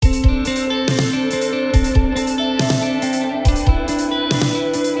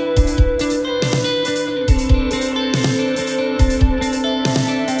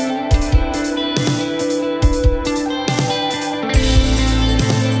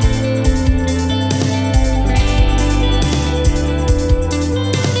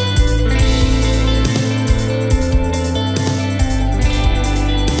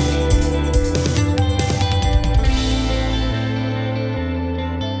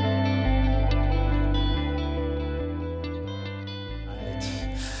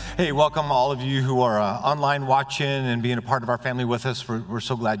Hey, welcome all of you who are online watching and being a part of our family with us. We're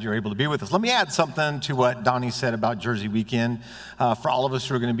so glad you're able to be with us. Let me add something to what Donnie said about Jersey Weekend. For all of us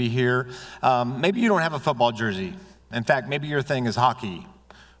who are going to be here, maybe you don't have a football jersey. In fact, maybe your thing is hockey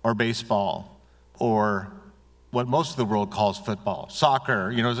or baseball or what most of the world calls football,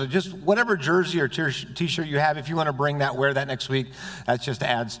 soccer, so just whatever jersey or t-shirt you have, if you want to bring that, wear that next week, that just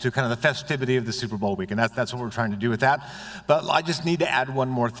adds to kind of the festivity of the Super Bowl week, and that's what we're trying to do with that. But I just need to add one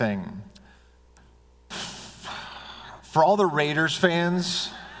more thing. For all the Raiders fans,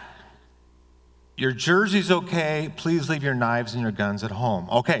 your jersey's okay, please leave your knives and your guns at home.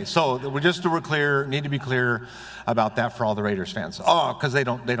 Okay, so we're need to be clear about that for all the Raiders fans. Oh, because they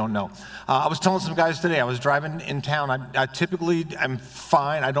don't know. I was telling some guys today, I was driving in town. I typically am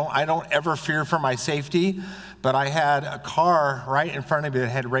fine. I don't ever fear for my safety, but I had a car right in front of me that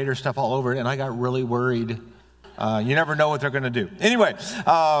had Raider stuff all over it, and I got really worried. You never know what they're going to do. Anyway,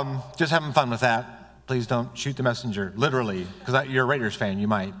 just having fun with that. Please don't shoot the messenger, literally, because you're a Raiders fan. You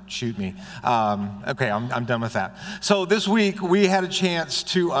might shoot me. Okay, I'm done with that. So this week, we had a chance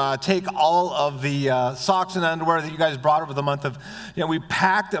to take all of the socks and underwear that you guys brought over the month of, we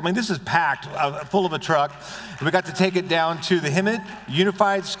packed, this is packed, full of a truck. We got to take it down to the Hemet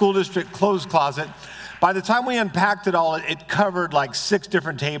Unified School District clothes closet. By the time we unpacked it all, it covered like 6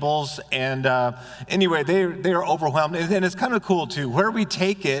 different tables. And anyway, they are overwhelmed. And it's kind of cool, too. Where we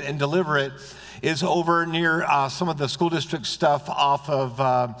take it and deliver it is over near some of the school district stuff off of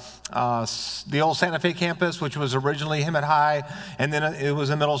the old Santa Fe campus, which was originally Hemet High, and then it was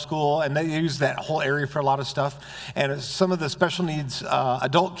a middle school, and they used that whole area for a lot of stuff. And some of the special needs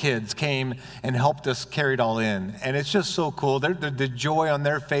adult kids came and helped us carry it all in, and it's just so cool. The joy on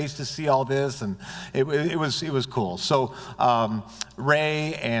their face to see all this, and it was cool. So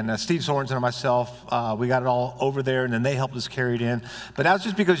Ray and Steve Sorensen and myself, we got it all over there, and then they helped us carry it in. But that's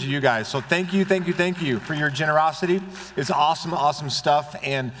just because of you guys. So thank you for your generosity. It's awesome stuff.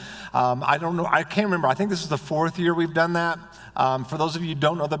 And I don't know, I can't remember. I think this is the 4th year we've done that. For those of you who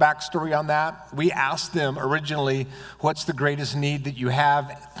don't know the backstory on that, we asked them originally, what's the greatest need that you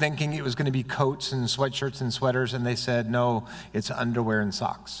have, thinking it was going to be coats and sweatshirts and sweaters, and they said, no, it's underwear and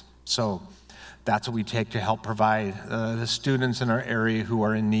socks. So that's what we take to help provide the students in our area who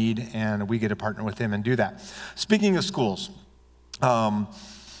are in need, and we get to partner with them and do that. Speaking of schools,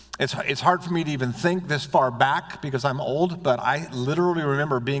 it's hard for me to even think this far back because I'm old, but I literally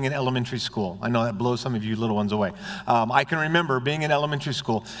remember being in elementary school. I know that blows some of you little ones away. I can remember being in elementary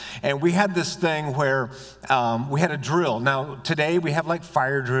school, and we had this thing where we had a drill. Now, today we have like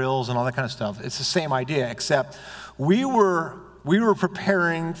fire drills and all that kind of stuff. It's the same idea, except we were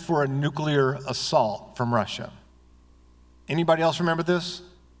preparing for a nuclear assault from Russia. Anybody else remember this?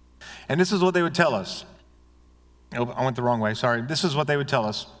 And this is what they would tell us. Oh, I went the wrong way, sorry. This is what they would tell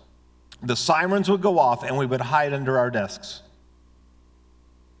us. The sirens would go off and we would hide under our desks.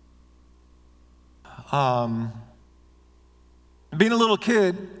 Being a little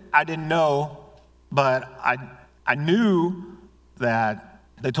kid, I didn't know, but I knew that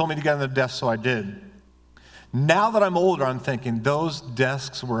they told me to get on the desk, so I did. Now that I'm older, I'm thinking those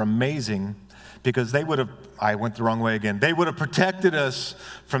desks were amazing because I went the wrong way again. They would have protected us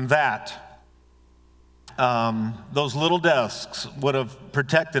from that. Those little desks would have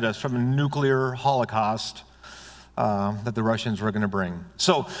protected us from a nuclear holocaust that the Russians were going to bring.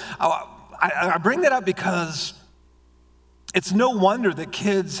 So I bring that up because it's no wonder that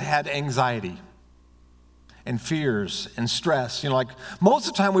kids had anxiety and fears and stress. Like most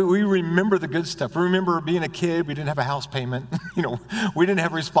of the time we remember the good stuff. We remember being a kid, we didn't have a house payment. We didn't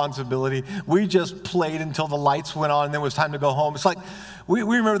have responsibility. We just played until the lights went on and then it was time to go home. It's like, we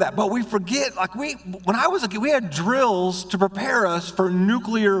remember that, but we forget, when I was a kid, we had drills to prepare us for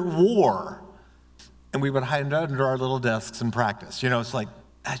nuclear war. And we would hide under our little desks and practice. It's like,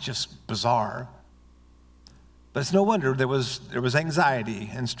 that's just bizarre. But it's no wonder there was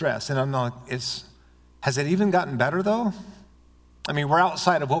anxiety and stress. And I'm like, has it even gotten better, though? We're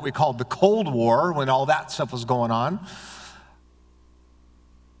outside of what we called the Cold War when all that stuff was going on.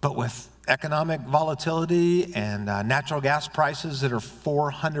 But with economic volatility and natural gas prices that are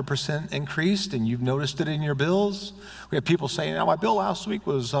 400% increased, and you've noticed it in your bills. We have people saying, my bill last month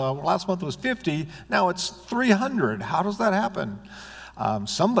was $50, now it's $300. How does that happen?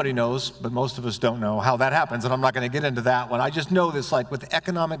 Somebody knows, but most of us don't know how that happens, and I'm not going to get into that one. I just know this, with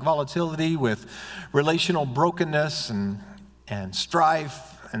economic volatility, with relational brokenness and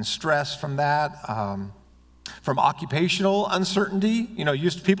strife and stress from that, from occupational uncertainty.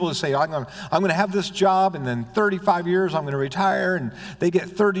 People who say, I'm going to have this job, and then 35 years I'm going to retire, and they get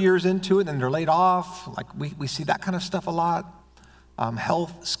 30 years into it, and then they're laid off. We see that kind of stuff a lot.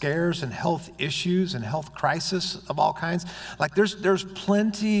 health scares and health issues and health crisis of all kinds. Like there's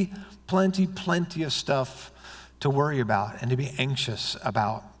plenty of stuff to worry about and to be anxious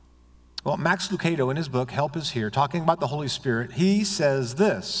about. Well, Max Lucado in his book, Help Is Here, talking about the Holy Spirit, he says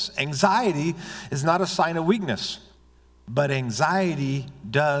this: anxiety is not a sign of weakness, but anxiety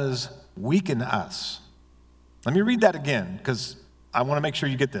does weaken us. Let me read that again, because I want to make sure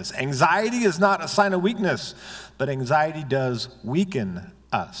you get this. Anxiety is not a sign of weakness, but anxiety does weaken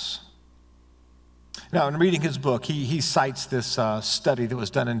us. Now, in reading his book, he cites this study that was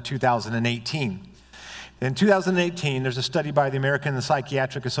done in 2018. In 2018, there's a study by the American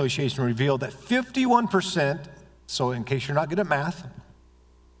Psychiatric Association revealed that 51%, so in case you're not good at math,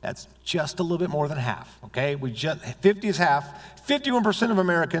 that's just a little bit more than half, okay? 50 is half. 51% of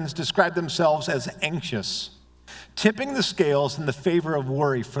Americans describe themselves as anxious, tipping the scales in the favor of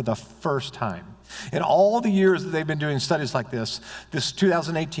worry for the first time. In all the years that they've been doing studies like this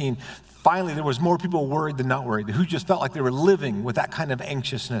 2018, finally there was more people worried than not worried, who just felt like they were living with that kind of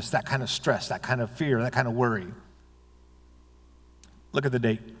anxiousness, that kind of stress, that kind of fear, that kind of worry. Look at the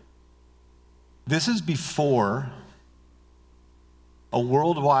date. This is before a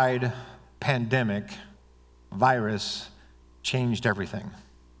worldwide pandemic virus changed everything.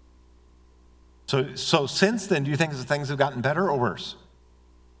 So since then, do you think that things have gotten better or worse?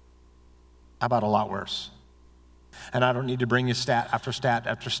 How about a lot worse? And I don't need to bring you stat after stat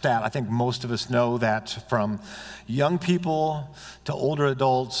after stat. I think most of us know that from young people to older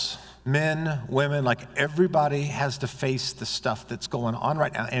adults, men, women, like everybody has to face the stuff that's going on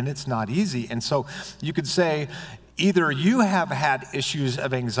right now, and it's not easy. And so you could say either you have had issues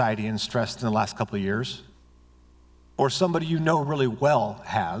of anxiety and stress in the last couple of years, or somebody you know really well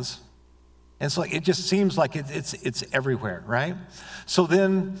has. And so it just seems like it's everywhere, right? So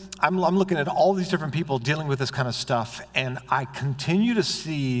then I'm looking at all these different people dealing with this kind of stuff, and I continue to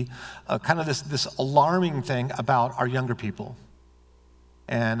see kind of this alarming thing about our younger people.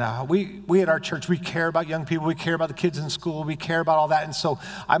 And we at our church, we care about young people, we care about the kids in school, we care about all that. And so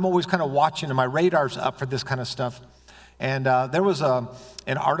I'm always kind of watching, and my radar's up for this kind of stuff. And there was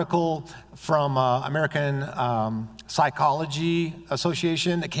an article from American Psychology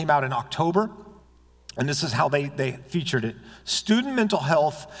Association that came out in October, and this is how they featured it. Student mental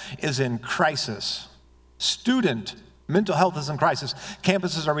health is in crisis. Student mental health is in crisis.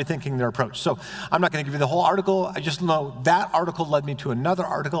 Campuses are rethinking their approach. So I'm not going to give you the whole article. I just know that article led me to another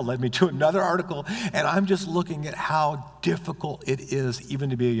article, and I'm just looking at how difficult it is even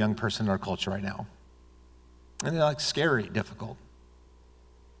to be a young person in our culture right now. And they're like scary, difficult.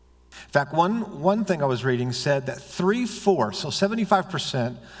 In fact, one thing I was reading said that 3/4, so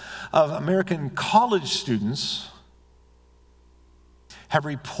 75% of American college students have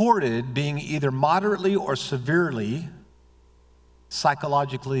reported being either moderately or severely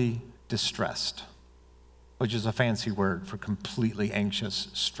psychologically distressed, which is a fancy word for completely anxious,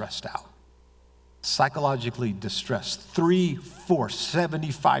 stressed out. Psychologically distressed. 3/4,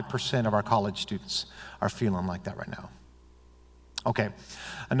 75% of our college students are feeling like that right now. Okay,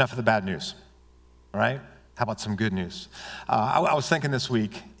 enough of the bad news, all right? How about some good news? I was thinking this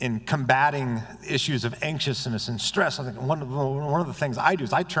week in combating issues of anxiousness and stress. I think one of the things I do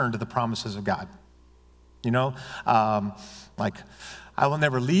is I turn to the promises of God. You know, like, I will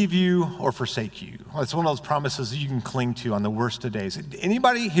never leave you or forsake you. It's one of those promises that you can cling to on the worst of days.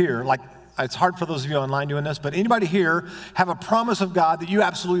 Anybody here, like, it's hard for those of you online doing this, but anybody here have a promise of God that you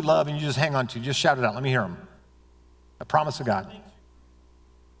absolutely love and you just hang on to? Just shout it out. Let me hear them. A promise of God.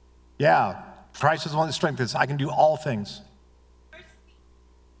 Yeah. Christ is the one that strengthens. I can do all things.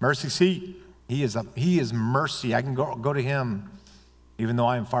 Mercy seat. He is mercy. I can go to him. Even though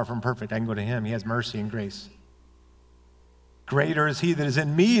I am far from perfect, I can go to him. He has mercy and grace. Greater is he that is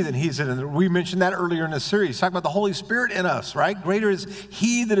in me than he's in. We mentioned that earlier in the series. Talk about the Holy Spirit in us, right? Greater is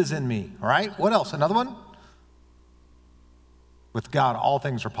he that is in me, all right? What else? Another one? With God, all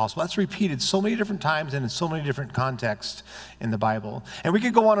things are possible. That's repeated so many different times and in so many different contexts in the Bible. And we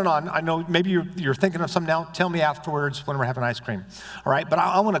could go on and on. I know maybe you're thinking of some now. Tell me afterwards when we're having ice cream. All right, but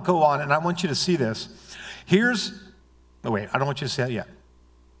I want to go on, and I want you to see this. I don't want you to say that yet.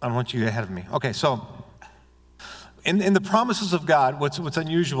 I don't want you ahead of me. Okay, so in the promises of God, what's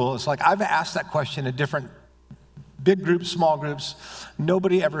unusual is like I've asked that question at different big groups, small groups.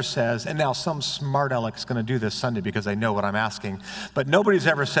 Nobody ever says, and now some smart aleck's going to do this Sunday because they know what I'm asking, but nobody's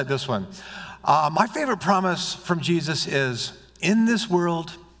ever said this one. My favorite promise from Jesus is, in this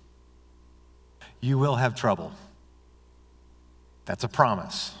world, you will have trouble. That's a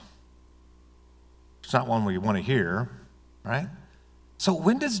promise. It's not one we want to hear, right? So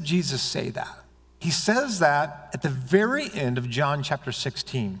when does Jesus say that? He says that at the very end of John chapter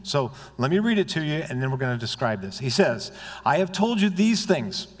 16. So let me read it to you, and then we're going to describe this. He says, I have told you these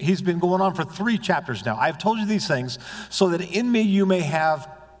things. He's been going on for 3 chapters now. I have told you these things so that in me you may have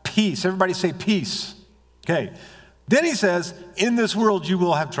peace. Everybody say peace. Okay. Then he says, in this world you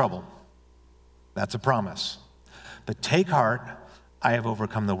will have trouble. That's a promise. But take heart, I have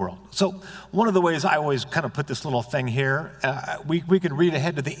overcome the world. So one of the ways I always kind of put this little thing here, we can read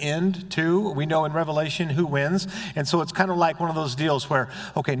ahead to the end too. We know in Revelation who wins. And so it's kind of like one of those deals where,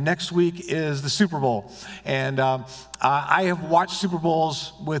 okay, next week is the Super Bowl. And I have watched Super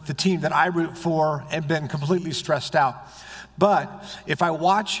Bowls with the team that I root for and been completely stressed out. But if I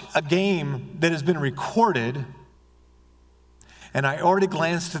watch a game that has been recorded and I already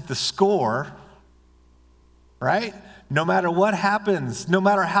glanced at the score, right? No matter what happens, no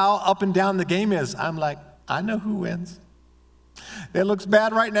matter how up and down the game is, I'm like, I know who wins. It looks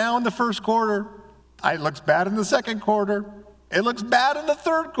bad right now in the first quarter. It looks bad in the second quarter. It looks bad in the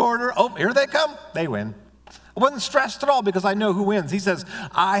third quarter. Oh, here they come. They win. I wasn't stressed at all because I know who wins. He says,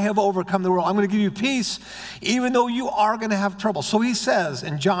 I have overcome the world. I'm going to give you peace, even though you are going to have trouble. So he says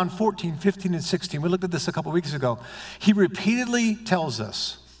in John 14, 15, and 16, we looked at this a couple weeks ago. He repeatedly tells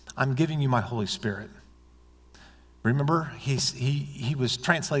us, I'm giving you my Holy Spirit. Remember, he was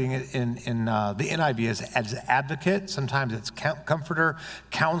translating it in the NIV as advocate. Sometimes it's comforter,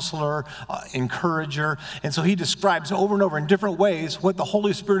 counselor, encourager. And so he describes over and over in different ways what the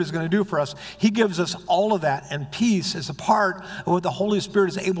Holy Spirit is going to do for us. He gives us all of that, and peace is a part of what the Holy Spirit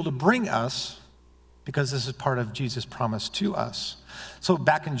is able to bring us because this is part of Jesus' promise to us. So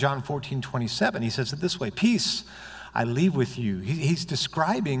back in John 14, 27, he says it this way, peace I leave with you. He's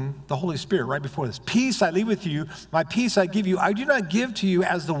describing the Holy Spirit right before this. Peace I leave with you. My peace I give you. I do not give to you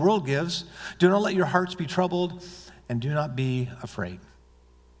as the world gives. Do not let your hearts be troubled and do not be afraid.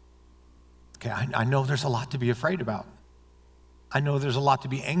 Okay, I know there's a lot to be afraid about. I know there's a lot to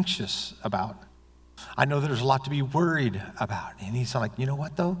be anxious about. I know there's a lot to be worried about. And he's like, you know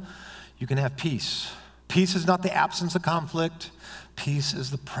what though? You can have peace. Peace is not the absence of conflict. Peace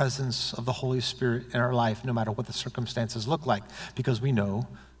is the presence of the Holy Spirit in our life, no matter what the circumstances look like, because we know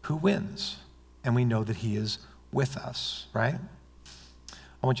who wins, and we know that he is with us, right?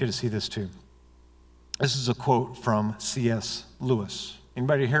 I want you to see this too. This is a quote from C.S. Lewis.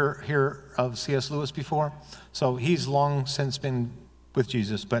 Anybody hear of C.S. Lewis before? So he's long since been with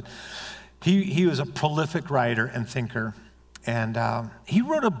Jesus, but he was a prolific writer and thinker, and he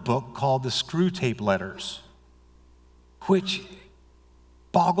wrote a book called The Screwtape Letters, which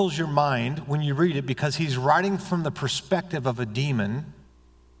boggles your mind when you read it because he's writing from the perspective of a demon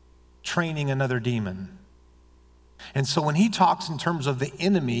training another demon. And so when he talks in terms of the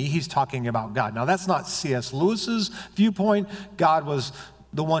enemy, he's talking about God. Now, that's not C.S. Lewis's viewpoint. God was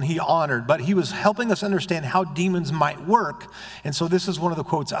the one he honored, but he was helping us understand how demons might work. And so this is one of the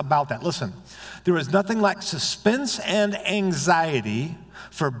quotes about that. Listen, there is nothing like suspense and anxiety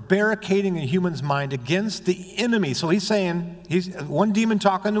for barricading a human's mind against the enemy. So he's saying, he's one demon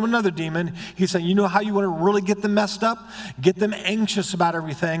talking to another demon. He's saying, you know how you want to really get them messed up? Get them anxious about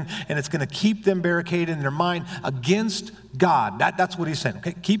everything, and it's going to keep them barricaded in their mind against God. That's what he's saying.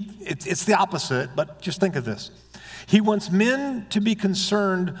 Okay, it's the opposite, but just think of this. He wants men to be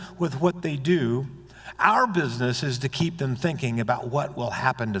concerned with what they do. Our business is to keep them thinking about what will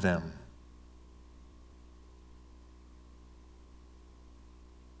happen to them.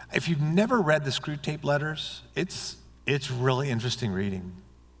 If you've never read the Screwtape Letters, it's really interesting reading.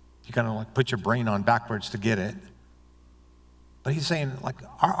 You kind of like put your brain on backwards to get it. But he's saying, like,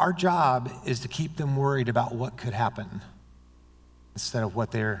 our job is to keep them worried about what could happen instead of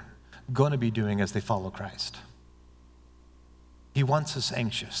what they're going to be doing as they follow Christ. He wants us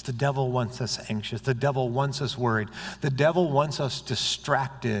anxious. The devil wants us anxious. The devil wants us worried. The devil wants us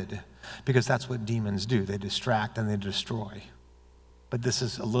distracted because that's what demons do. They distract and they destroy. But this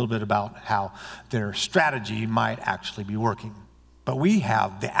is a little bit about how their strategy might actually be working. But we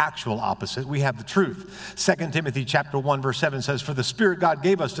have the actual opposite. We have the truth. 2 Timothy chapter 1, verse 7 says, for the Spirit God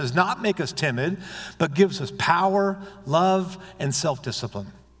gave us does not make us timid, but gives us power, love, and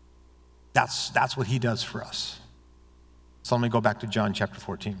self-discipline. That's what he does for us. So let me go back to John chapter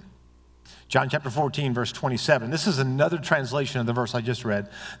 14. John chapter 14, verse 27. This is another translation of the verse I just read.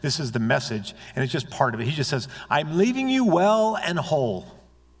 This is the Message, and it's just part of it. He just says, I'm leaving you well and whole.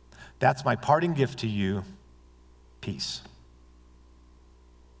 That's my parting gift to you, peace.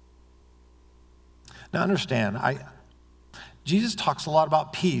 Now understand, Jesus talks a lot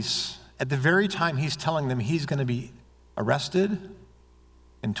about peace at the very time he's telling them he's going to be arrested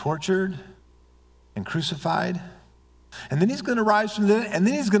and tortured and crucified. And then he's going to rise from there, and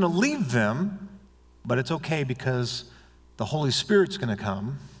then he's going to leave them But it's okay because the Holy Spirit's going to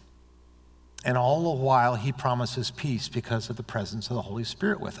come, and all the while he promises peace because of the presence of the Holy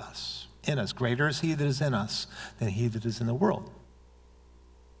Spirit with us, in us. Greater is he that is in us than he that is in the world.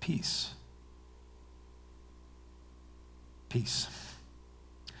 Peace. Peace.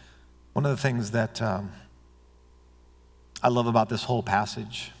 One of the things that I love about this whole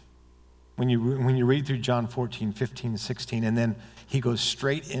passage, when you read through John 14, 15, 16, and then he goes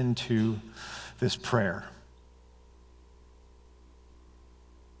straight into this prayer.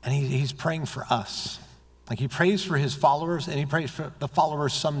 And he's praying for us. Like he prays for his followers and he prays for the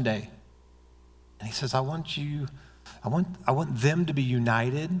followers someday. And he says, I want them to be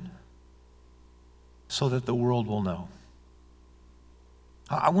united so that the world will know.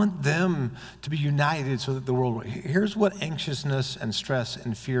 I want them to be united so that the world will. Here's what anxiousness and stress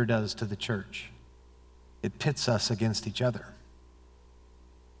and fear does to the church. It pits us against each other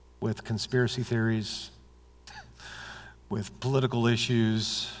with conspiracy theories, with political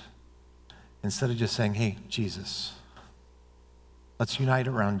issues, instead of just saying, hey, Jesus. Let's unite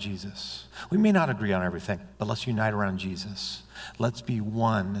around Jesus. We may not agree on everything, but let's unite around Jesus. Let's be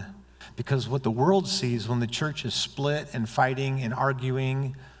one. Because what the world sees when the church is split and fighting and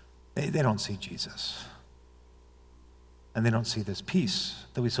arguing, they don't see Jesus. And they don't see this peace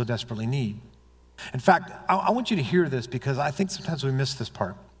that we so desperately need. In fact, I want you to hear this because I think sometimes we miss this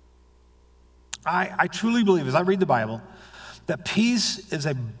part. I truly believe, as I read the Bible, that peace is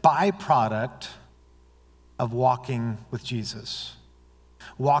a byproduct of walking with Jesus,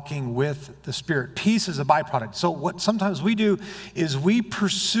 walking with the Spirit. Peace is a byproduct. So what sometimes we do is we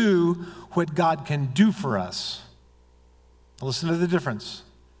pursue what God can do for us. Listen to the difference.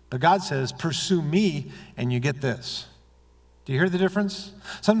 But God says, pursue me and you get this. Do you hear the difference?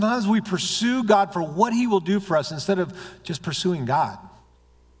 Sometimes we pursue God for what he will do for us instead of just pursuing God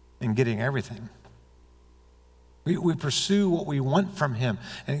and getting everything. We pursue what we want from him.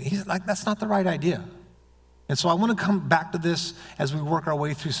 And he's like, that's not the right idea. And so I want to come back to this as we work our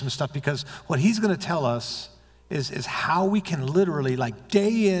way through some stuff, because what he's going to tell us is how we can literally, like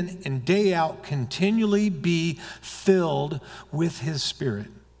day in and day out, continually be filled with his Spirit,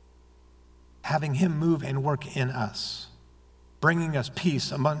 having him move and work in us, bringing us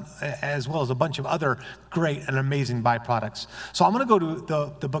peace as well as a bunch of other great and amazing byproducts. So I'm going to go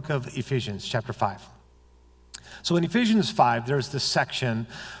to the book of Ephesians, chapter 5. So in Ephesians 5, there's this section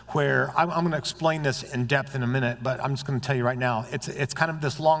where I'm going to explain this in depth in a minute, but I'm just going to tell you right now, it's kind of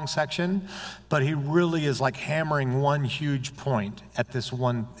this long section, but he really is like hammering one huge point at this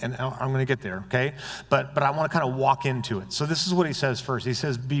one, and I'm going to get there, okay? But I want to kind of walk into it. So this is what he says first. He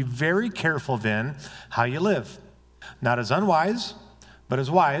says, be very careful then how you live, not as unwise, but as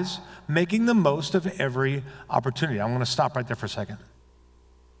wise, making the most of every opportunity. I'm going to stop right there for a second.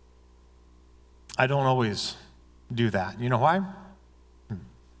 I don't always do that. You know why?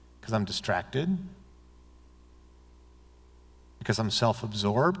 Because I'm distracted. Because I'm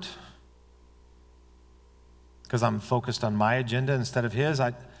self-absorbed. Because I'm focused on my agenda instead of his.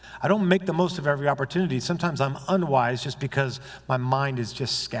 I don't make the most of every opportunity. Sometimes I'm unwise just because my mind is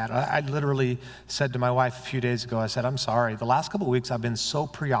just scattered. I literally said to my wife a few days ago, I said, I'm sorry. The last couple of weeks I've been so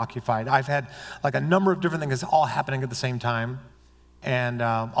preoccupied. I've had like a number of different things all happening at the same time. And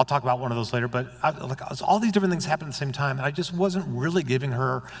I'll talk about one of those later, but all these different things happened at the same time, and I just wasn't really giving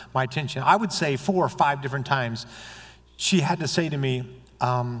her my attention. I would say 4 or 5 different times she had to say to me,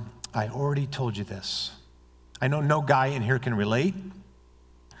 I already told you this. I know no guy in here can relate,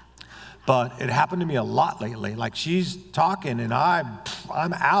 but it happened to me a lot lately. Like she's talking and I'm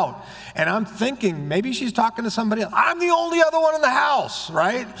out, and I'm thinking maybe she's talking to somebody else. I'm the only other one in the house,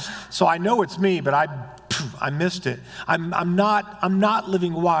 right? So I know it's me, but I missed it. I'm not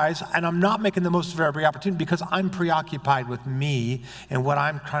living wise, and I'm not making the most of every opportunity because I'm preoccupied with me and what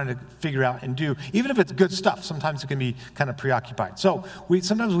I'm trying to figure out and do. Even if it's good stuff, sometimes it can be kind of preoccupied. So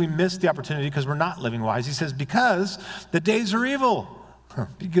sometimes we miss the opportunity because we're not living wise. He says, because the days are evil.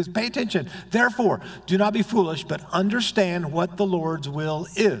 Because pay attention. Therefore, do not be foolish, but understand what the Lord's will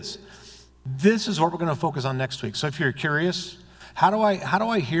is. This is what we're going to focus on next week. So if you're curious, how do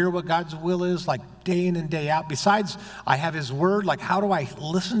I hear what God's will is, like day in and day out? Besides, I have his word, like how do I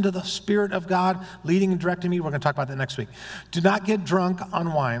listen to the Spirit of God leading and directing me? We're going to talk about that next week. Do not get drunk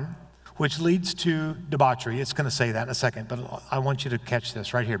on wine, which leads to debauchery. It's going to say that in a second, but I want you to catch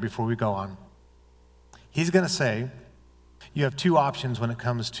this right here before we go on. He's going to say, you have 2 options when it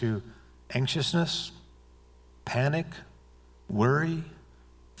comes to anxiousness, panic, worry,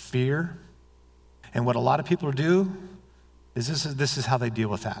 fear. And what a lot of people do is this is how they deal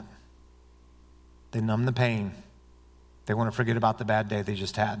with that. They numb the pain. They want to forget about the bad day they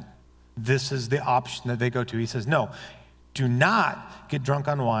just had. this is the option that they go to. He says, no, do not get drunk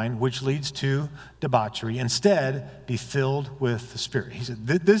on wine, which leads to debauchery. Instead, be filled with the Spirit. He said,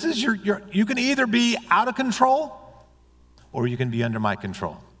 this is you can either be out of control or you can be under my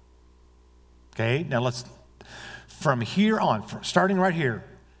control. Okay, now from here on, starting right here,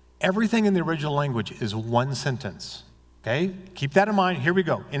 everything in the original language is one sentence. Okay, keep that in mind. Here we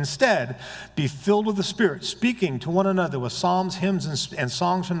go. Instead, be filled with the Spirit, speaking to one another with psalms, hymns, and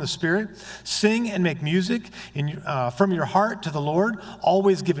songs from the Spirit. Sing and make music from your heart to the Lord,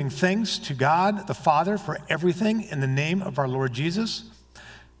 always giving thanks to God the Father for everything in the name of our Lord Jesus,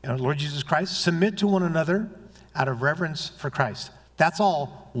 Lord Jesus Christ. Submit to one another out of reverence for Christ. That's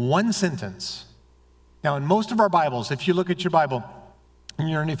all one sentence. Now, in most of our Bibles, if you look at your Bible, and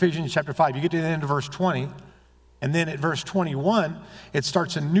you're in Ephesians chapter 5, you get to the end of verse 20, and then at verse 21, it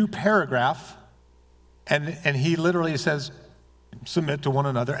starts a new paragraph, and he literally says, submit to one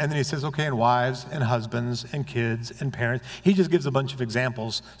another. And then he says, okay, and wives and husbands and kids and parents. He just gives a bunch of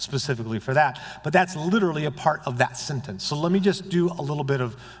examples specifically for that. But that's literally a part of that sentence. So let me just do a little bit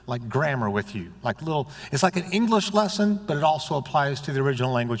of like grammar with you. It's like an English lesson, but it also applies to the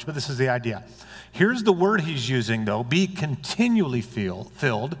original language. But this is the idea. Here's the word he's using, though. Be continually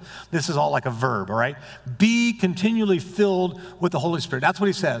filled. This is all like a verb, all right? Be continually filled with the Holy Spirit. That's what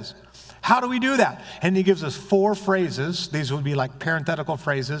he says. How do we do that? And he gives us 4 phrases. These would be like parenthetical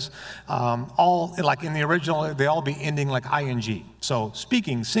phrases. All, like in the original, they all be ending like ing. So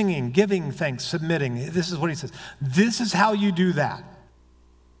speaking, singing, giving thanks, submitting. This is what he says. This is how you do that.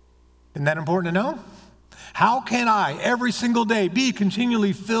 Isn't that important to know? How can I, every single day, be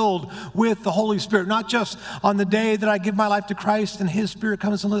continually filled with the Holy Spirit? Not just on the day that I give my life to Christ and His Spirit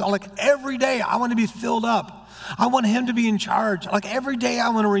comes and lives. Like every day, I want to be filled up. I want Him to be in charge. Like every day, I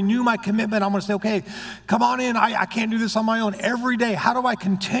want to renew my commitment. I want to say, okay, come on in. I can't do this on my own. Every day, how do I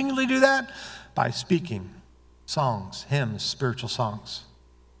continually do that? By speaking songs, hymns, spiritual songs.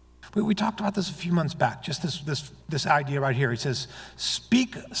 We talked about this a few months back, just this idea right here. He says,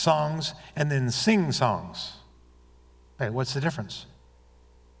 speak songs and then sing songs. Okay, what's the difference?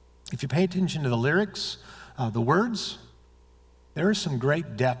 If you pay attention to the lyrics, the words, there is some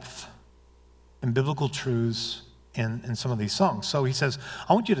great depth and biblical truths in some of these songs. So he says,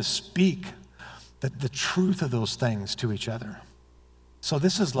 I want you to speak the truth of those things to each other. So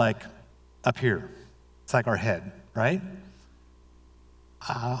this is like up here. It's like our head, right?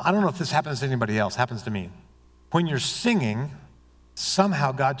 I don't know if this happens to anybody else. It happens to me. When you're singing,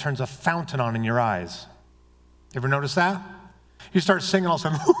 somehow God turns a fountain on in your eyes. You ever notice that? You start singing all of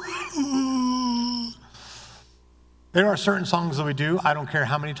a sudden. There are certain songs that we do. I don't care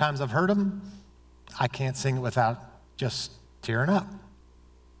how many times I've heard them. I can't sing it without just tearing up.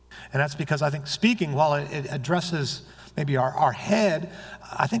 And that's because I think speaking, while it addresses maybe our head,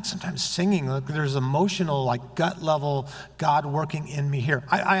 I think sometimes singing, there's emotional, like gut level, God working in me here.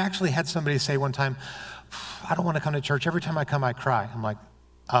 I actually had somebody say one time, I don't want to come to church. Every time I come, I cry. I'm like,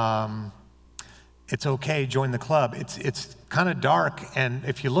 it's okay, join the club. It's kind of dark, and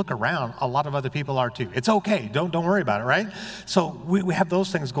if you look around, a lot of other people are too. It's okay, don't worry about it, right? So we have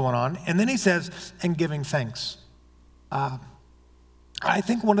those things going on. And then he says, and giving thanks. I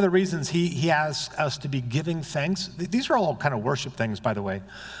think one of the reasons he asks us to be giving thanks, these are all kind of worship things, by the way.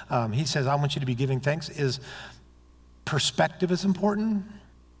 He says, I want you to be giving thanks, is perspective is important.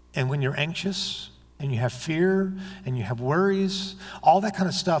 And when you're anxious and you have fear and you have worries, all that kind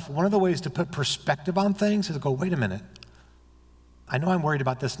of stuff, one of the ways to put perspective on things is to go, wait a minute. I know I'm worried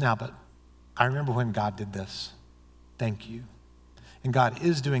about this now, but I remember when God did this. Thank you. And God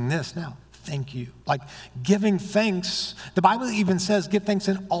is doing this now. Thank you. Like giving thanks, the Bible even says give thanks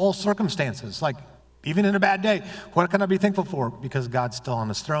in all circumstances. Like even in a bad day, what can I be thankful for? Because God's still on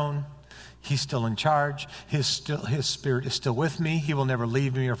His throne. He's still in charge. His Spirit is still with me. He will never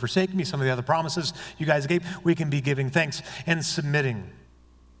leave me or forsake me. Some of the other promises you guys gave, we can be giving thanks and submitting.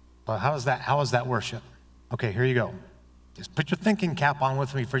 But how is that worship? Okay, here you go. Just put your thinking cap on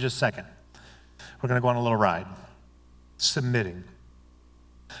with me for just a second. We're going to go on a little ride. Submitting.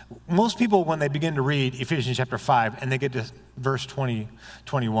 Most people, when they begin to read Ephesians chapter 5, and they get to verse 20,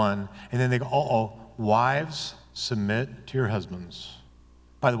 21, and then they go, wives, submit to your husbands.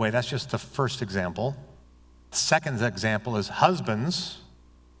 By the way, that's just the first example. The second example is husbands,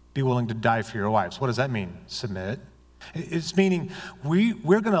 be willing to die for your wives. What does that mean? Submit. It's meaning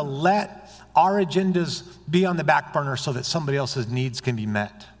we're going to let our agendas be on the back burner so that somebody else's needs can be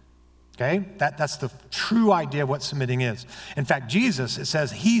met. Okay? That's the true idea of what submitting is. In fact, Jesus, it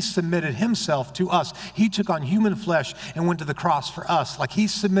says, He submitted Himself to us. He took on human flesh and went to the cross for us. Like He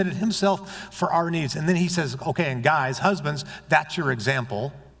submitted Himself for our needs. And then He says, okay, and guys, husbands, that's your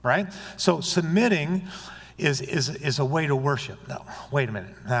example. right? So submitting is a way to worship. No, wait a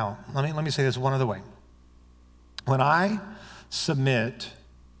minute. Now, let me say this one other way. When I submit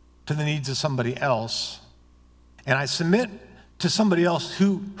to the needs of somebody else, and I submit to somebody else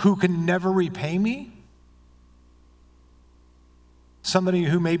who can never repay me, somebody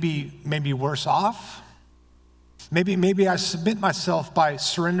who may be worse off, maybe I submit myself by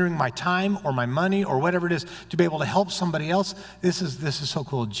surrendering my time or my money or whatever it is to be able to help somebody else. This is so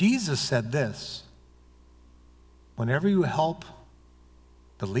cool. Jesus said this: whenever you help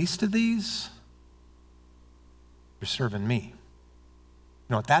the least of these, you're serving me.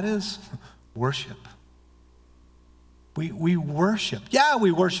 You know what that is? Worship. We worship. Yeah,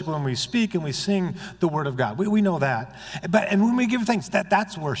 we worship when we speak and we sing the word of God. We know that. And when we give thanks,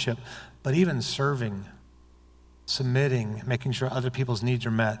 that's worship. But even serving, submitting, making sure other people's needs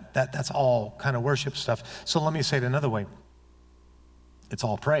are met, that's all kind of worship stuff. So let me say it another way. It's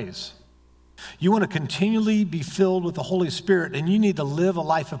all praise. You want to continually be filled with the Holy Spirit, and you need to live a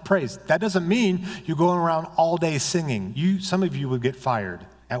life of praise. That doesn't mean you're going around all day singing. Some of you would get fired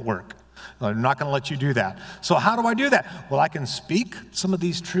at work. I'm not going to let you do that. So how do I do that? Well, I can speak some of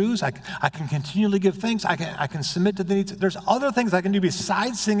these truths. I can continually give thanks. I can submit to the needs. There's other things I can do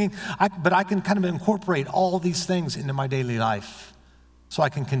besides singing, but I can kind of incorporate all these things into my daily life so I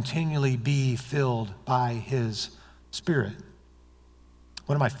can continually be filled by His Spirit.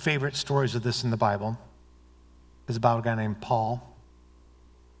 One of my favorite stories of this in the Bible is about a guy named Paul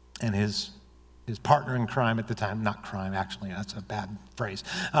and his partner in crime at the time. Not crime, actually, that's a bad phrase.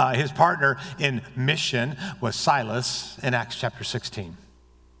 His partner in mission was Silas in Acts chapter 16.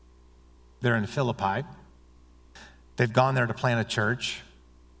 They're in Philippi. They've gone there to plant a church,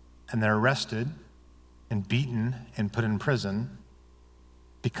 and they're arrested and beaten and put in prison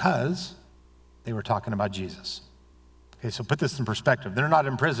because they were talking about Jesus. Okay, so put this in perspective. They're not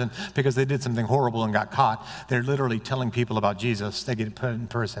in prison because they did something horrible and got caught. They're literally telling people about Jesus. They get put in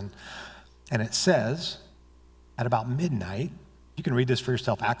prison. And it says, at about midnight, you can read this for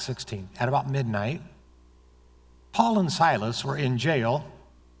yourself, Acts 16. At about midnight, Paul and Silas were in jail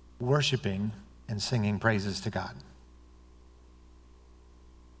worshiping and singing praises to God.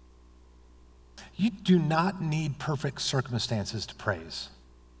 You do not need perfect circumstances to praise.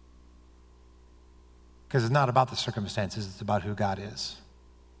 Because it's not about the circumstances, it's about who God is.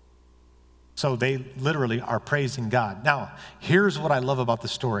 So they literally are praising God. Now, here's what I love about the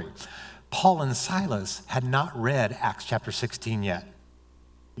story. Paul and Silas had not read Acts chapter 16 yet.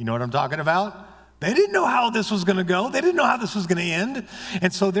 You know what I'm talking about? They didn't know how this was going to go. They didn't know how this was going to end.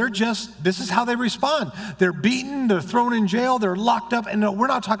 And so this is how they respond. They're beaten, they're thrown in jail, they're locked up. And we're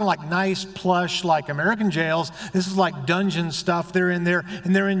not talking like nice, plush, like American jails. This is like dungeon stuff. They're in there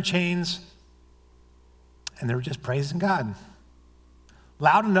and they're in chains. And they were just praising God.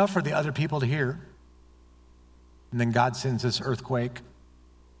 Loud enough for the other people to hear. And then God sends this earthquake.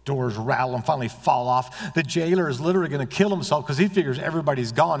 Doors rattle and finally fall off. The jailer is literally going to kill himself because he figures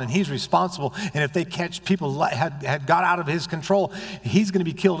everybody's gone and he's responsible. And if they catch people had got out of his control, he's going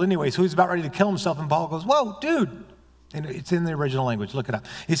to be killed anyway. So he's about ready to kill himself. And Paul goes, "Whoa, dude." And it's in the original language. Look it up.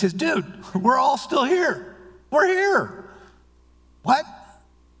 He says, "Dude, we're all still here. We're here." "What?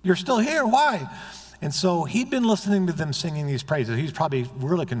 You're still here? Why?" And so he'd been listening to them singing these praises. He's probably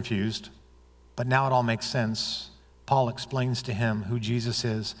really confused, but now it all makes sense. Paul explains to him who Jesus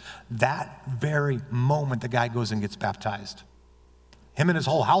is. That very moment, the guy goes and gets baptized. Him and his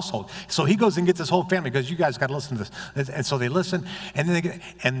whole household. So he goes and gets his whole family because you guys got to listen to this. And so they listen, and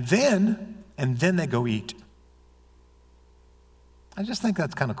then they go eat. I just think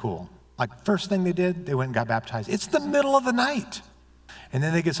that's kind of cool. Like first thing they did, they went and got baptized. It's the middle of the night, and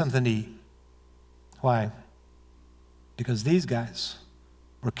then they get something to eat. Why? Because these guys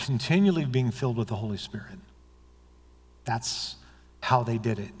were continually being filled with the Holy Spirit. That's how they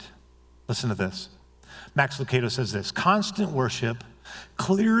did it. Listen to this. Max Lucado says this: constant worship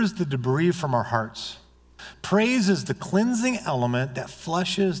clears the debris from our hearts. Praise is the cleansing element that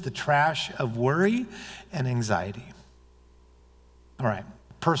flushes the trash of worry and anxiety. All right,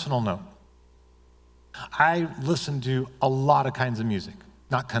 personal note. I listen to a lot of kinds of music,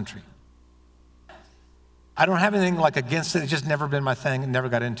 not country. I don't have anything like against it. It's just never been my thing and never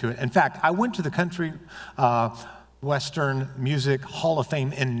got into it. In fact, I went to the Country Western Music Hall of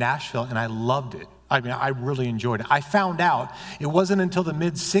Fame in Nashville, and I loved it. I mean, I really enjoyed it. I found out it wasn't until the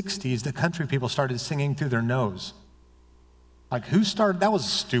mid-'60s that country people started singing through their nose. Like, who started? That was a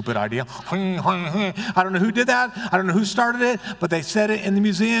stupid idea. I don't know who did that. I don't know who started it, but they said it in the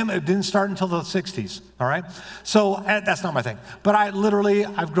museum. It didn't start until the 60s, all right? So that's not my thing. But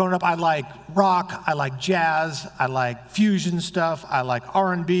I've grown up, I like rock, I like jazz, I like fusion stuff, I like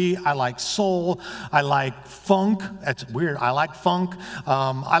R&B, I like soul, I like funk. That's weird. I like funk.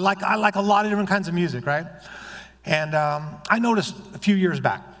 I like a lot of different kinds of music, right? And I noticed a few years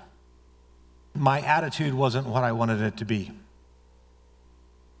back, my attitude wasn't what I wanted it to be.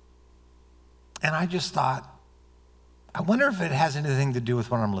 And I just thought, I wonder if it has anything to do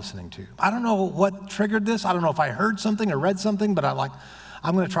with what I'm listening to. I don't know what triggered this. I don't know if I heard something or read something, but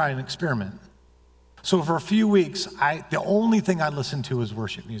I'm going to try an experiment. So for a few weeks, the only thing I listened to was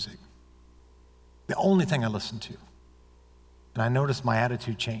worship music. The only thing I listened to. And I noticed my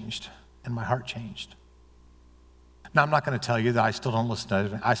attitude changed and my heart changed. Now, I'm not going to tell you that I still don't listen to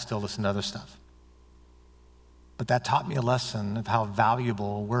other, I still listen to other stuff. But that taught me a lesson of how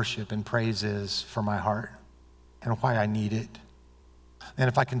valuable worship and praise is for my heart and why I need it. And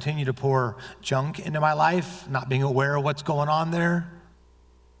if I continue to pour junk into my life, not being aware of what's going on there,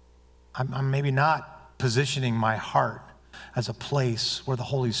 I'm maybe not positioning my heart as a place where the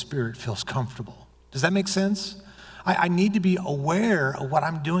Holy Spirit feels comfortable. Does that make sense? I need to be aware of what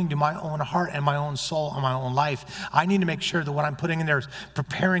I'm doing to my own heart and my own soul and my own life. I need to make sure that what I'm putting in there is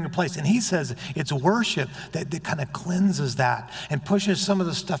preparing a place. And he says it's worship that kind of cleanses that and pushes some of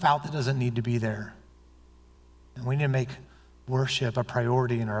the stuff out that doesn't need to be there. And we need to make worship a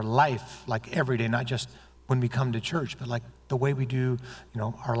priority in our life, like every day, not just when we come to church, but like the way we do,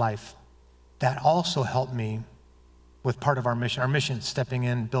 our life. That also helped me with part of our mission, stepping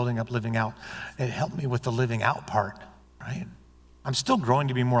in, building up, living out. It helped me with the living out part, right? I'm still growing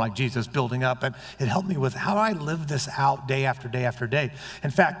to be more like Jesus, building up, but it helped me with how I live this out day after day after day. In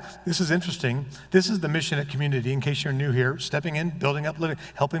fact, this is interesting. This is the mission at Community, in case you're new here, stepping in, building up, living,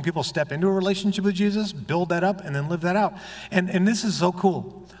 helping people step into a relationship with Jesus, build that up, and then live that out. And this is so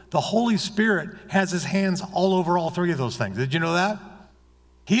cool. The Holy Spirit has his hands all over all three of those things. Did you know that?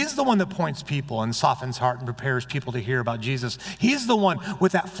 He's the one that points people and softens heart and prepares people to hear about Jesus. He's the one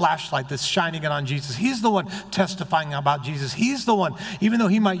with that flashlight that's shining it on Jesus. He's the one testifying about Jesus. He's the one, even though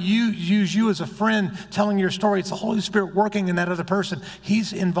he might use you as a friend telling your story, it's the Holy Spirit working in that other person.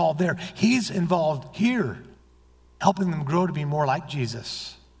 He's involved there. He's involved here, helping them grow to be more like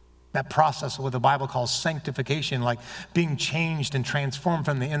Jesus. That process of what the Bible calls sanctification, like being changed and transformed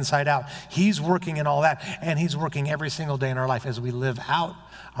from the inside out. He's working in all that, and he's working every single day in our life as we live out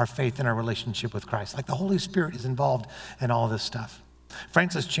our faith in our relationship with Christ. Like the Holy Spirit is involved in all this stuff.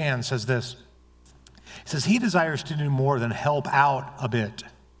 Francis Chan says this. He says, he desires to do more than help out a bit.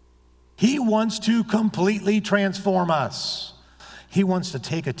 He wants to completely transform us. He wants to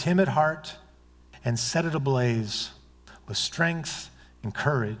take a timid heart and set it ablaze with strength and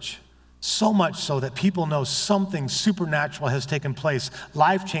courage, so much so that people know something supernatural has taken place,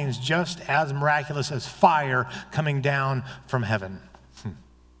 life change just as miraculous as fire coming down from heaven.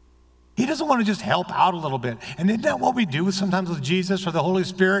 He doesn't want to just help out a little bit. And isn't that what we do sometimes with Jesus or the Holy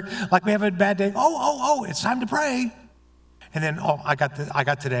Spirit? Like we have a bad day. Oh, it's time to pray. And then, I got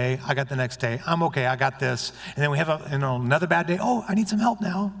today. I got the next day. I'm okay. I got this. And then we have another bad day. Oh, I need some help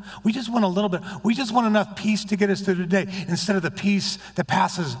now. We just want a little bit. We just want enough peace to get us through the day instead of the peace that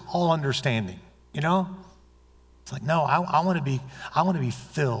passes all understanding. It's like, no, I want to be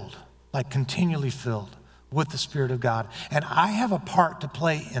filled, like continually filled with the Spirit of God. And I have a part to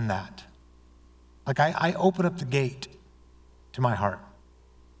play in that. Like I open up the gate to my heart.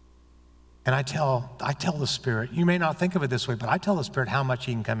 And I tell the Spirit, you may not think of it this way, but I tell the Spirit how much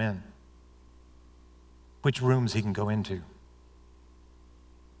he can come in, which rooms he can go into.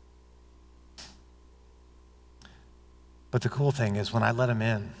 But the cool thing is when I let him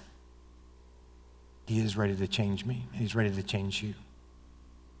in, he is ready to change me. He's ready to change you.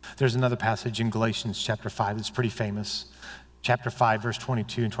 There's another passage in Galatians chapter 5 that's pretty famous. Chapter 5, verse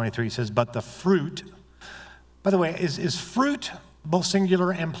 22 and 23 says, but the fruit, by the way, is fruit both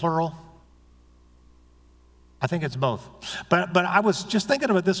singular and plural? I think it's both. But I was just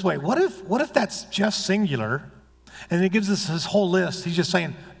thinking of it this way. What if that's just singular and it gives us his whole list? He's just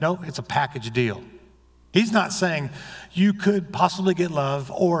saying, no, it's a package deal. He's not saying you could possibly get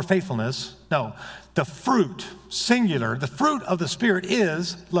love or faithfulness. No, the fruit, singular, the fruit of the Spirit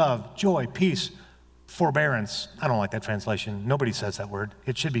is love, joy, peace, forbearance. I don't like that translation. Nobody says that word.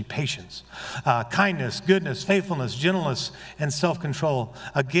 It should be patience, kindness, goodness, faithfulness, gentleness, and self-control.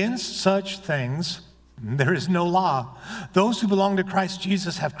 Against such things, there is no law. Those who belong to Christ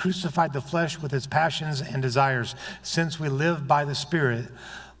Jesus have crucified the flesh with its passions and desires. Since we live by the Spirit,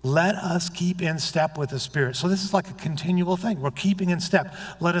 Let us keep in step with the Spirit. So this is like a continual thing. We're keeping in step.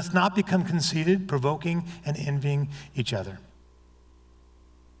 Let us not become conceited, provoking, and envying each other.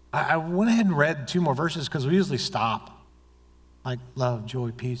 I went ahead and read 2 more verses because we usually stop. Like love,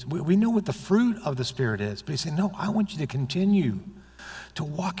 joy, peace. We know what the fruit of the Spirit is. But he's saying, no, I want you to continue to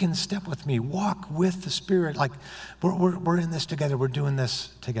walk in step with me. Walk with the Spirit. Like we're in this together. We're doing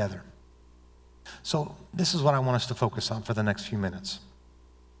this together. So this is what I want us to focus on for the next few minutes.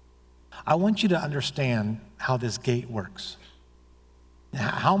 I want you to understand how this gate works.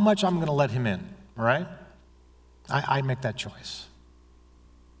 How much I'm going to let him in, all right? I make that choice.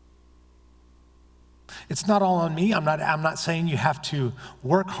 It's not all on me. I'm not saying you have to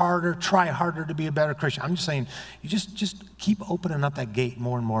work harder, try harder to be a better Christian. I'm just saying you just keep opening up that gate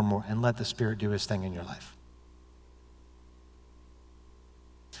more and more and more and let the Spirit do his thing in your life.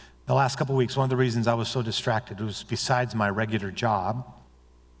 The last couple of weeks, one of the reasons I was so distracted was besides my regular job,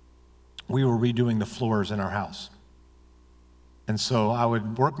 we were redoing the floors in our house. And so I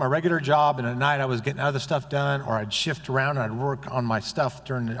would work my regular job, and at night I was getting other stuff done, or I'd shift around and I'd work on my stuff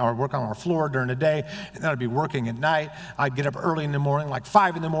or work on our floor during the day, and then I'd be working at night. I'd get up early in the morning, like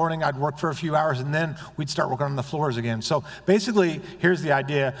 5 in the morning, I'd work for a few hours, and then we'd start working on the floors again. So basically, here's the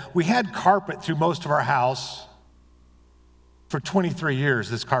idea. We had carpet through most of our house for 23 years,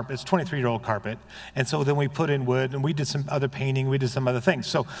 this carpet. It's 23-year-old carpet. And so then we put in wood, and we did some other painting, we did some other things.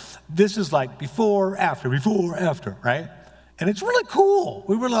 So this is like before, after, right? And it's really cool.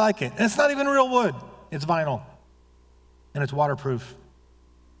 We really like it. And it's not even real wood. It's vinyl. And it's waterproof.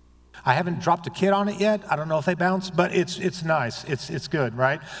 I haven't dropped a kid on it yet. I don't know if they bounce, but it's nice. It's good,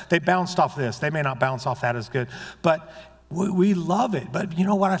 right? They bounced off this. They may not bounce off that as good. But we love it. But you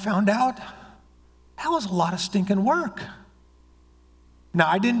know what I found out? That was a lot of stinking work. Now,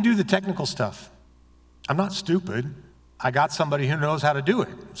 I didn't do the technical stuff. I'm not stupid. I got somebody who knows how to do it.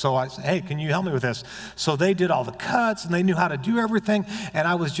 So I said, hey, can you help me with this? So they did all the cuts, and they knew how to do everything, and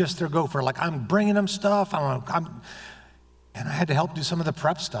I was just their gopher. Like, I'm bringing them stuff, and I had to help do some of the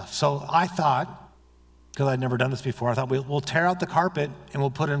prep stuff. So I thought, because I'd never done this before, I thought we'll tear out the carpet, and we'll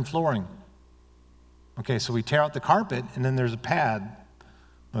put in flooring. Okay, so we tear out the carpet, and then there's a pad.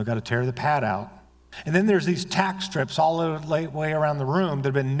 We've got to tear the pad out. And then there's these tack strips all the way around the room that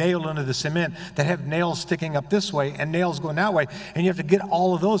have been nailed into the cement that have nails sticking up this way and nails going that way. And you have to get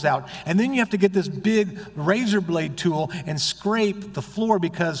all of those out. And then you have to get this big razor blade tool and scrape the floor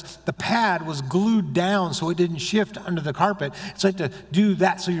because the pad was glued down so it didn't shift under the carpet. So you have to do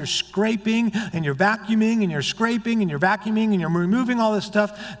that. So you're scraping and you're vacuuming and you're scraping and you're vacuuming and you're removing all this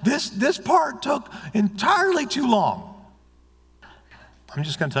stuff. This part took entirely too long. I'm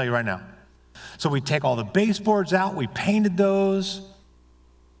just going to tell you right now. So we take all the baseboards out, we painted those.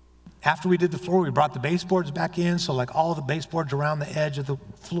 After we did the floor, we brought the baseboards back in. So like all the baseboards around the edge of the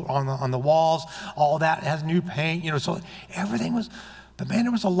floor, on the walls, all that has new paint, so everything was, but man,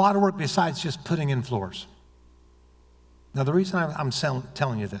 there was a lot of work besides just putting in floors. Now the reason I'm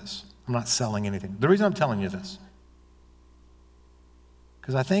telling you this, I'm not selling anything. The reason I'm telling you this,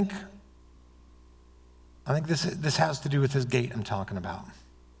 because I think this has to do with this gate I'm talking about.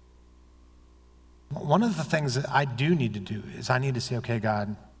 One of the things that I do need to do is I need to say, okay,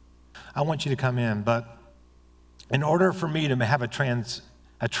 God, I want you to come in, but in order for me to have a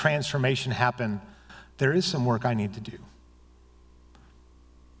transformation happen, there is some work I need to do.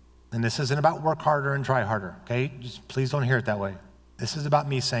 And this isn't about work harder and try harder, okay? Just please don't hear it that way. This is about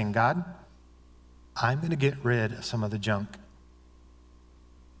me saying, God, I'm going to get rid of some of the junk.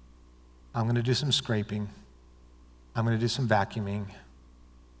 I'm going to do some scraping. I'm going to do some vacuuming.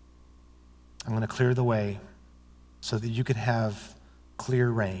 I'm going to clear the way so that you can have clear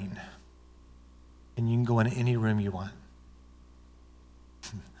reign and you can go into any room you want.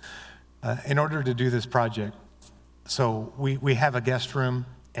 In order to do this project, so we have a guest room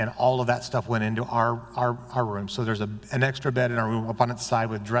and all of that stuff went into our room. So there's an extra bed in our room up on its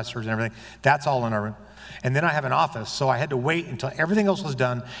side with dressers and everything. That's all in our room. And then I have an office, so I had to wait until everything else was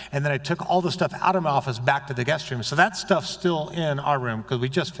done, and then I took all the stuff out of my office back to the guest room. So that stuff's still in our room, because we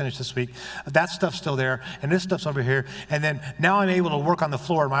just finished this week. That stuff's still there, and this stuff's over here. And then now I'm able to work on the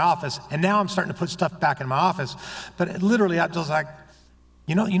floor in my office, and now I'm starting to put stuff back in my office. But literally, I was like,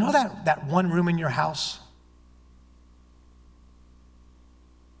 you know that one room in your house?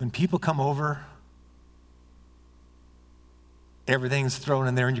 When people come over, everything's thrown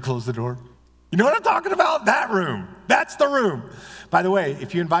in there and you close the door. You know what I'm talking about? That room. That's the room. By the way,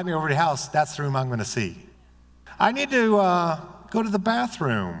 if you invite me over to your house, that's the room I'm going to see. I need to go to the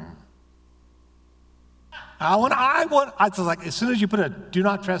bathroom. I was like, as soon as you put a do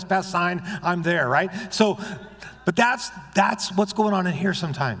not trespass sign, I'm there, right? So, But that's what's going on in here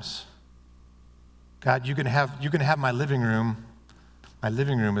sometimes. God, you can have my living room. My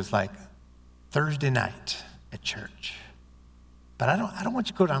living room is like Thursday night at church. But I don't want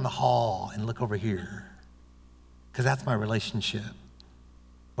you to go down the hall and look over here, because that's my relationship,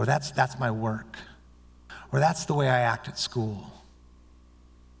 or that's my work, or that's the way I act at school.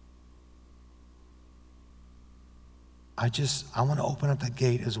 I want to open up that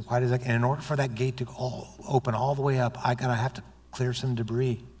gate as wide as I can. And in order for that gate to open all the way up, I have to clear some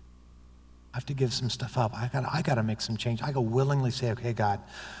debris. I have to give some stuff up. I got to make some change. I got to willingly say, okay, God,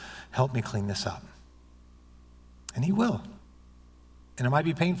 help me clean this up. And he will. And it might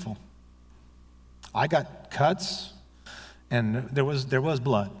be painful. I got cuts, and there was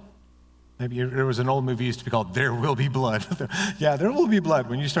blood. Maybe there was an old movie used to be called There Will Be Blood. Yeah, there will be blood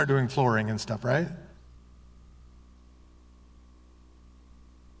when you start doing flooring and stuff, right?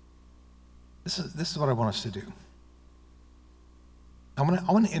 This is what I want us to do. I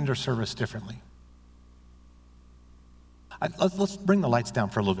want to end our service differently. Let's bring the lights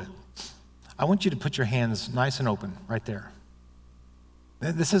down for a little bit. I want you to put your hands nice and open right there.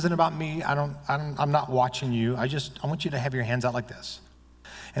 This isn't about me. I'm not watching you. I want you to have your hands out like this.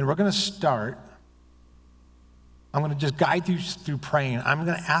 And we're going to start. I'm going to just guide you through praying. I'm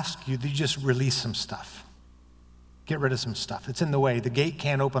going to ask you to just release some stuff. Get rid of some stuff. It's in the way. The gate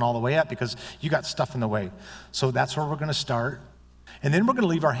can't open all the way up because you got stuff in the way. So that's where we're going to start. And then we're going to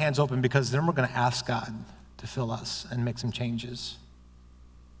leave our hands open, because then we're going to ask God to fill us and make some changes.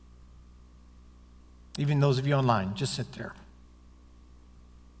 Even those of you online, just sit there.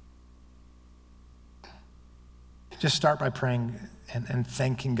 Just start by praying and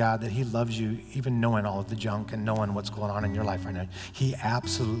thanking God that he loves you, even knowing all of the junk and knowing what's going on in your life right now. He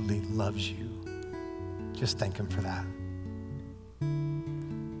absolutely loves you. Just thank him for that.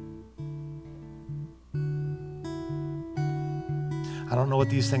 I don't know what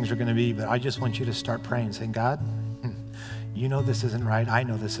these things are going to be, but I just want you to start praying, saying, God, you know this isn't right. I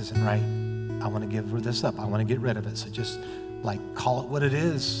know this isn't right. I want to give this up. I want to get rid of it. So just call it what it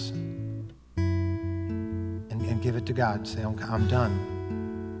is and give it to God. Say, I'm done.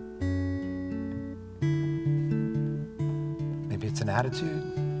 Maybe it's an attitude.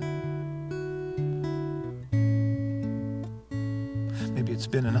 Maybe it's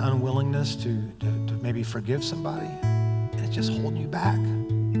been an unwillingness to maybe forgive somebody, and it's just holding you back.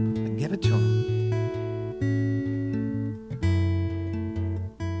 And give it to him.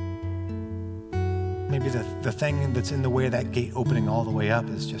 Maybe the thing that's in the way of that gate opening all the way up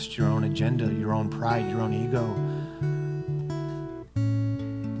is just your own agenda, your own pride, your own ego.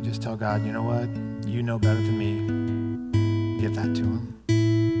 And just tell God, you know what? You know better than me. Give that to him.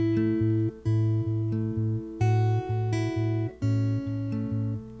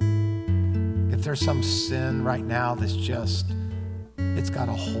 If there's some sin right now that's it's got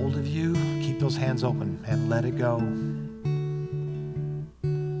a hold of you, keep those hands open and let it go.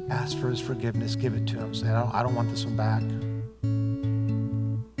 Ask for his forgiveness, give it to him. Say, I don't want this one back.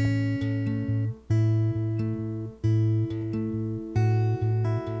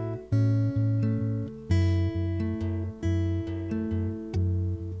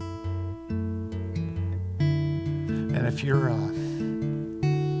 And if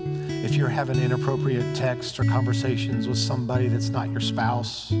you're having inappropriate texts or conversations with somebody that's not your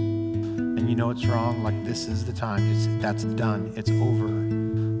spouse, and you know it's wrong, this is the time. That's done. It's over.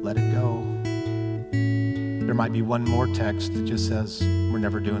 Let it go. There might be one more text that just says, we're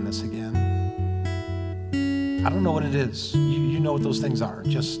never doing this again. I don't know what it is. You know what those things are.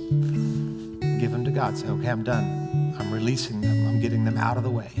 Just give them to God. Say, okay, I'm done. I'm releasing them. I'm getting them out of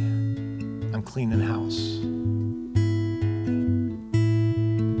the way. I'm cleaning house.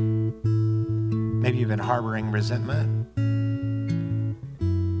 Maybe you've been harboring resentment.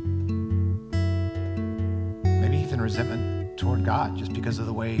 Maybe even resentment toward God just because of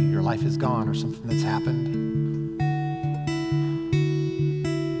the way your life has gone or something that's happened.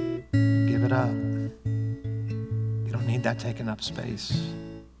 Give it up. You don't need that taking up space.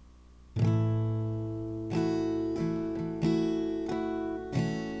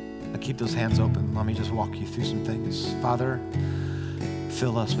 Now keep those hands open. Let me just walk you through some things. Father,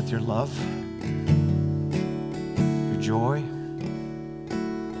 fill us with your love, your joy,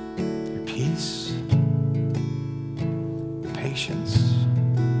 your peace, patience,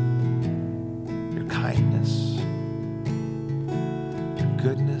 your kindness, your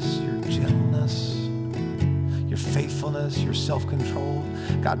goodness, your gentleness, your faithfulness, your self-control.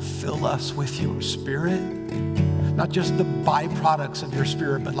 God, fill us with your spirit, not just the byproducts of your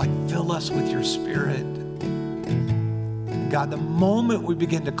spirit, but fill us with your spirit. God, the moment we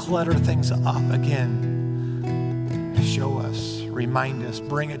begin to clutter things up again, show us, remind us,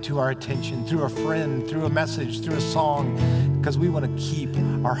 bring it to our attention through a friend, through a message, through a song, because we want to keep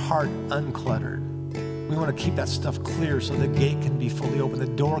our heart uncluttered. We want to keep that stuff clear so the gate can be fully open, the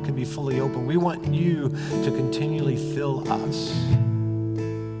door can be fully open. We want you to continually fill us.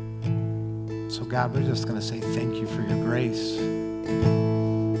 So God, we're just going to say thank you for your grace.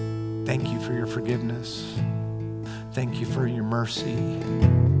 Thank you for your forgiveness. Thank you for your mercy.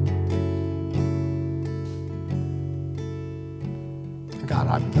 God,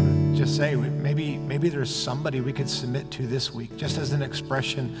 I'm going to just say, maybe there's somebody we could submit to this week, just as an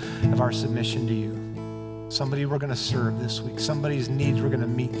expression of our submission to you. Somebody we're going to serve this week. Somebody's needs we're going to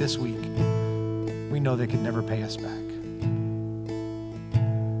meet this week. We know they could never pay us back.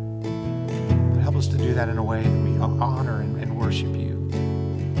 But help us to do that in a way that we honor and worship you.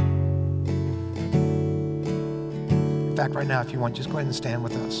 In fact, right now, if you want, just go ahead and stand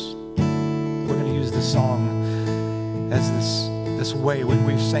with us. We're going to use this song as this way.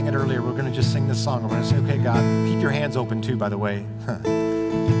 We sang it earlier. We're going to just sing this song. We're going to say, okay, God, keep your hands open too, by the way.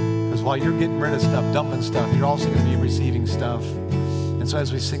 Because while you're getting rid of stuff, dumping stuff, you're also going to be receiving stuff. And so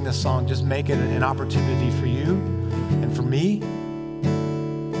as we sing this song, just make it an opportunity for you and for me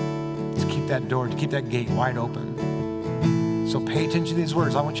to keep that door, to keep that gate wide open. So pay attention to these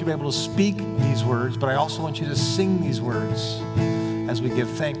words. I want you to be able to speak these words, but I also want you to sing these words as we give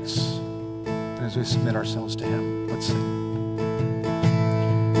thanks and as we submit ourselves to Him. Let's sing.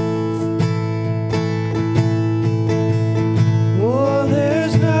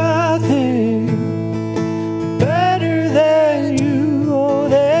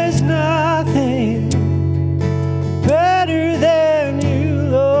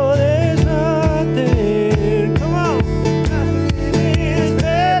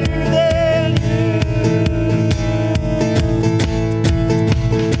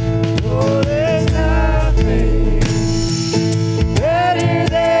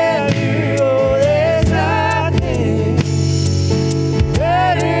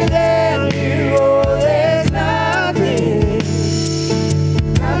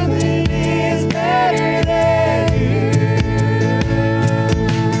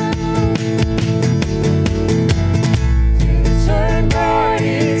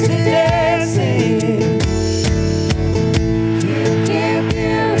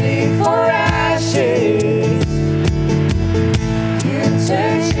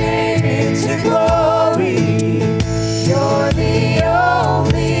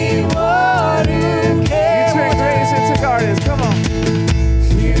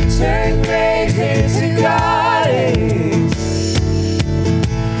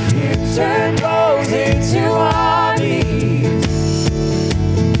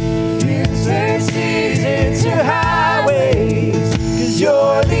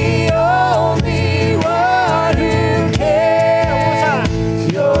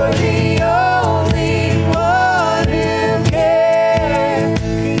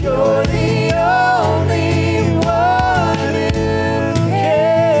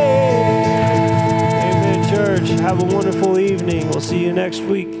 Have a wonderful evening. We'll see you next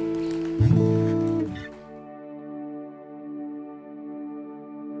week.